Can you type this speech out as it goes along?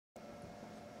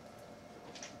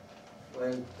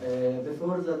Well,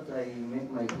 before that I make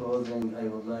my closing, I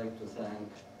would like to thank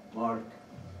Mark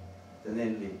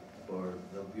Tonelli for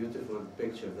the beautiful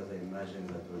picture that I imagine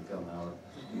that will come out.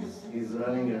 He's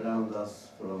running around us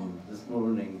from this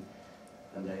morning,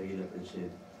 and I really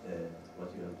appreciate what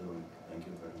you are doing. Thank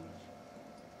you very much.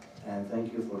 And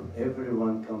thank you for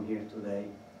everyone come here today.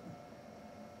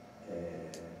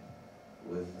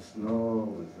 With the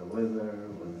snow, with the weather,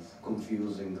 with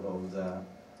confusing all the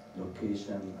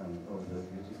location and all the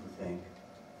beautiful thing.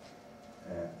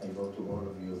 I go to all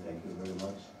of you, thank you very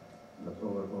much. But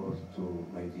overall to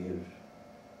my dear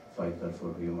fighter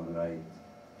for human rights,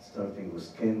 starting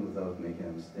with Ken without making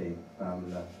a mistake,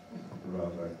 Pamela,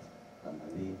 Robert, and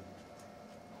Ali,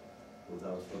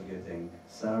 without forgetting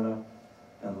Sarah,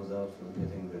 and without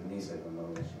forgetting Bernice, I don't know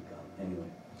where she come.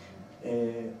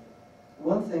 Anyway,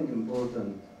 one thing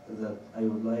important that I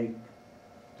would like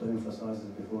to emphasize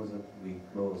is before that we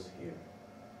close here.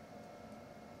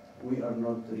 We are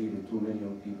not really 2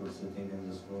 million people sitting in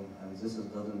this room, and this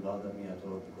doesn't bother me at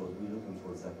all because we're looking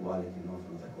for the quality, not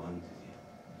for the quantity.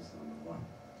 That's number one.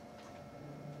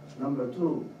 Number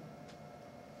two,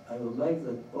 I would like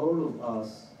that all of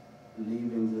us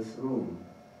leaving this room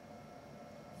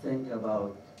think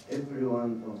about every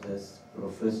one of this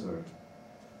professor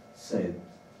said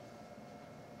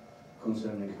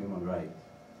concerning human rights.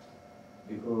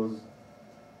 Because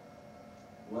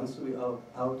once we are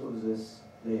out of this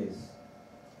place,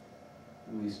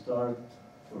 we start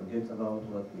forget about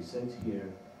what we said here.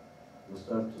 We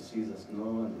start to see the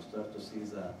snow and we start to see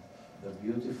the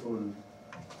beautiful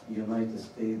United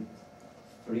States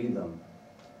freedom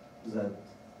that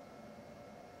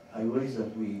I wish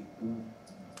that we,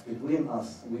 between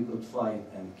us, we could fight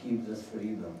and keep this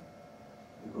freedom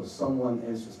because someone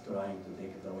else is trying to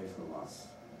take it away from us.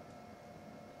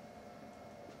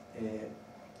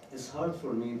 It's hard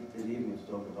for me, believe me,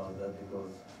 to talk about that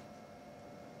because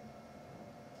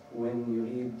when you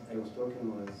read, I was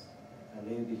talking with a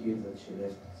lady here that she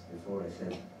left before I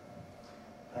said,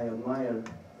 I admire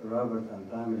Robert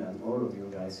and Pamela and all of you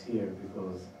guys here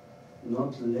because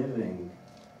not living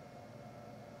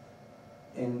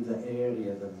in the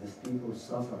area that these people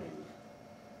suffering,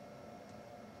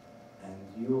 and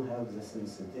you have the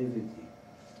sensitivity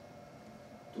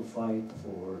to fight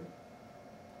for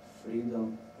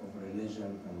freedom of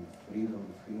religion and freedom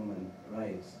of human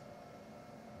rights.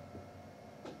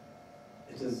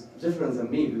 It is different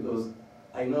than me because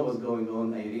I know what's going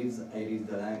on. I read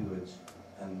the language,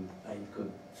 and I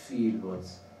could feel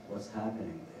what's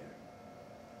happening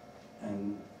there.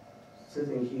 And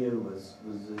sitting here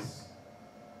with this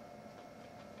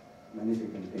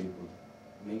magnificent people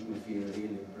make me feel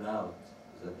really proud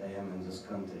that I am in this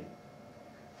country.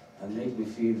 And make me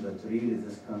feel that really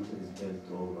this country is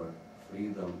built over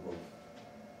freedom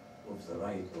of the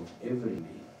right of every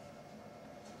being.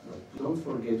 But don't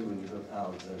forget when you look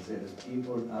out that there is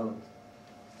people out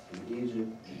in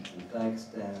Egypt, in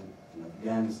Pakistan, in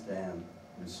Afghanistan,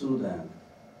 in Sudan,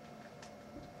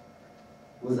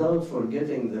 without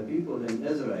forgetting the people in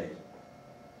Israel.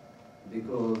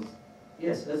 Because,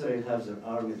 yes, Israel has an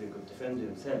army that could defend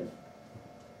himself.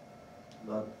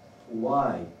 But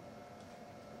why?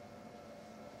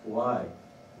 Why?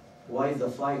 Why the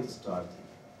fight starting?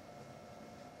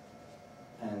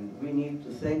 And we need to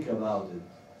think about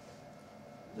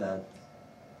it, that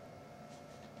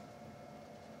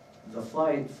the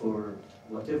fight for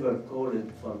whatever call it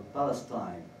for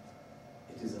Palestine,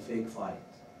 it is a fake fight.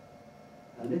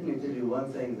 And let me tell you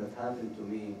one thing that happened to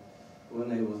me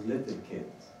when I was a little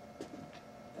kid.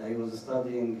 I was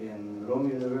studying in Rome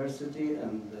University,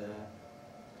 and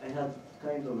I had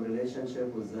kind of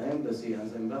relationship with the embassy, and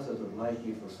the ambassador liked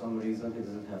me for some reason. He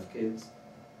doesn't have kids.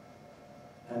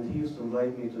 And he used to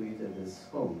invite me to eat in his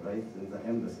home, right, in the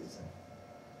embassy side.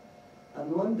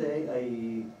 And one day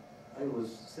I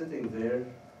was sitting there.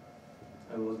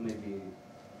 I was maybe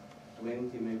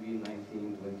 20, maybe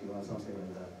 19, 21, something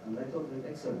like that. And I told him,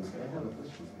 Excellency, I have a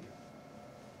question for you.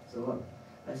 So what?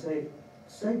 I say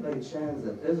by chance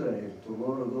that Israel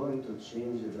tomorrow going to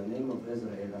change the name of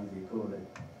Israel and they call it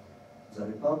the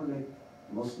Republic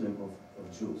Muslim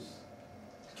of Jews.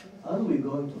 Are we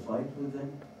going to fight with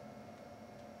them?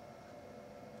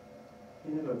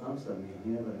 He never answered me. He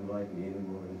never invited me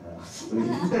anymore in the house.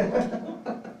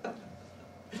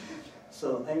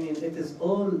 So, I mean, it is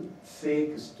all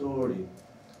fake story,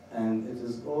 and it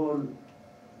is all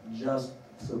just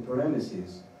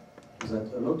supremacies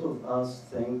that a lot of us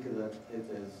think that it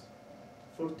is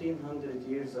 1400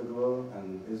 years ago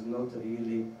and is not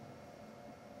really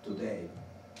today.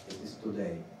 It is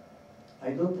today.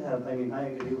 I don't have, I mean, I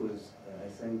agree with, I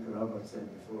think Robert said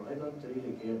before, I don't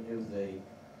really care if they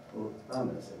or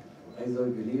Pamela said before, either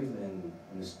believe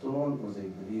in stone or they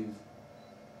believe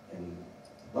in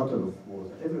bottle of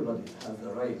water. Everybody has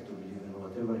the right to believe in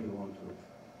whatever he wants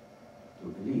to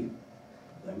believe.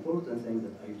 The important thing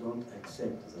that I don't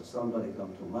accept is that somebody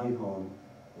come to my home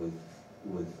with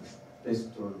a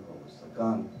pistol or with a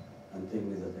gun and tell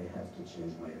me that I have to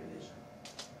change my religion.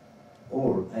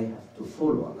 Or I have to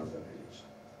follow another religion.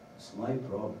 It's my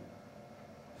problem.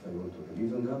 If I want to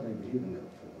believe in God, I believe in God.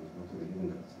 If I want not to believe in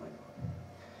God, it's my problem.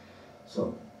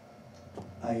 So,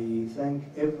 I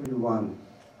thank everyone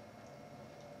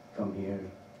come here,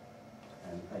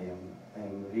 and I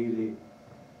am really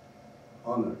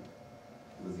honored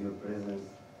with your presence,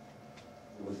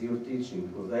 with your teaching,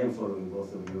 because I am following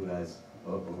both of you guys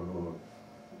overall.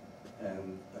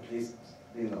 And at least,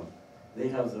 you know, they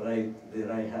have the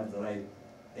right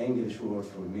English word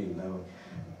for me now.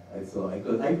 So I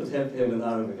could help him in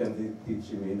Arabic and they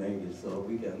teach me in English. So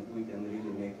we can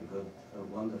really make a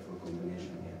wonderful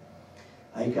combination here.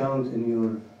 I count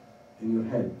in your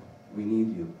help. We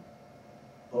need you.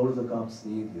 All the Copts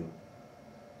need you,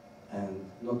 and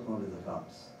not only the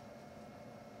Copts.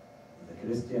 The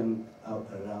Christian out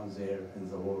around there in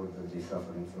the world that they're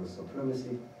suffering for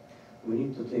supremacy. We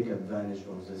need to take advantage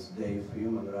of this day for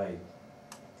human rights.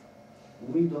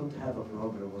 We don't have a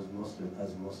problem with Muslim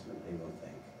as Muslim, I don't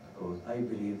think, because I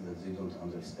believe that they don't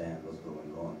understand what's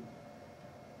going on.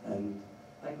 And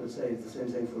I could say it's the same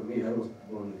thing for me. I was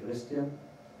born a Christian.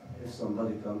 If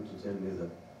somebody comes to tell me that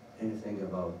anything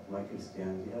about my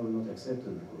Christianity, I will not accept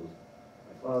it because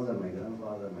my father, my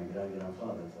grandfather, my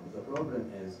great-grandfather. So the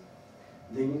problem is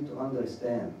they need to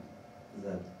understand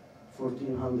that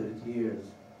 1400 years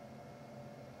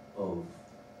of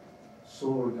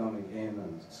sword coming in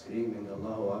and screaming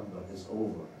Allahu Akbar is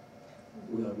over.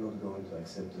 We are not going to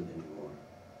accept it anymore.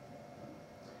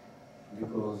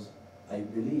 Because I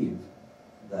believe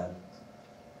that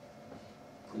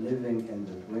living in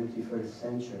the 21st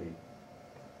century,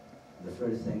 the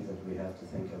first thing that we have to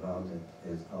think about it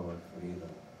is our freedom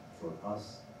for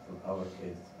us, for our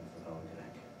kids, and for our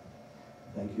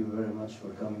grandkids. Thank you very much for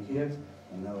coming here.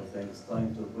 And now I think it's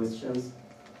time to questions.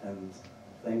 And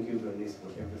thank you, Bernice, for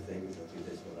everything that you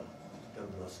did for us.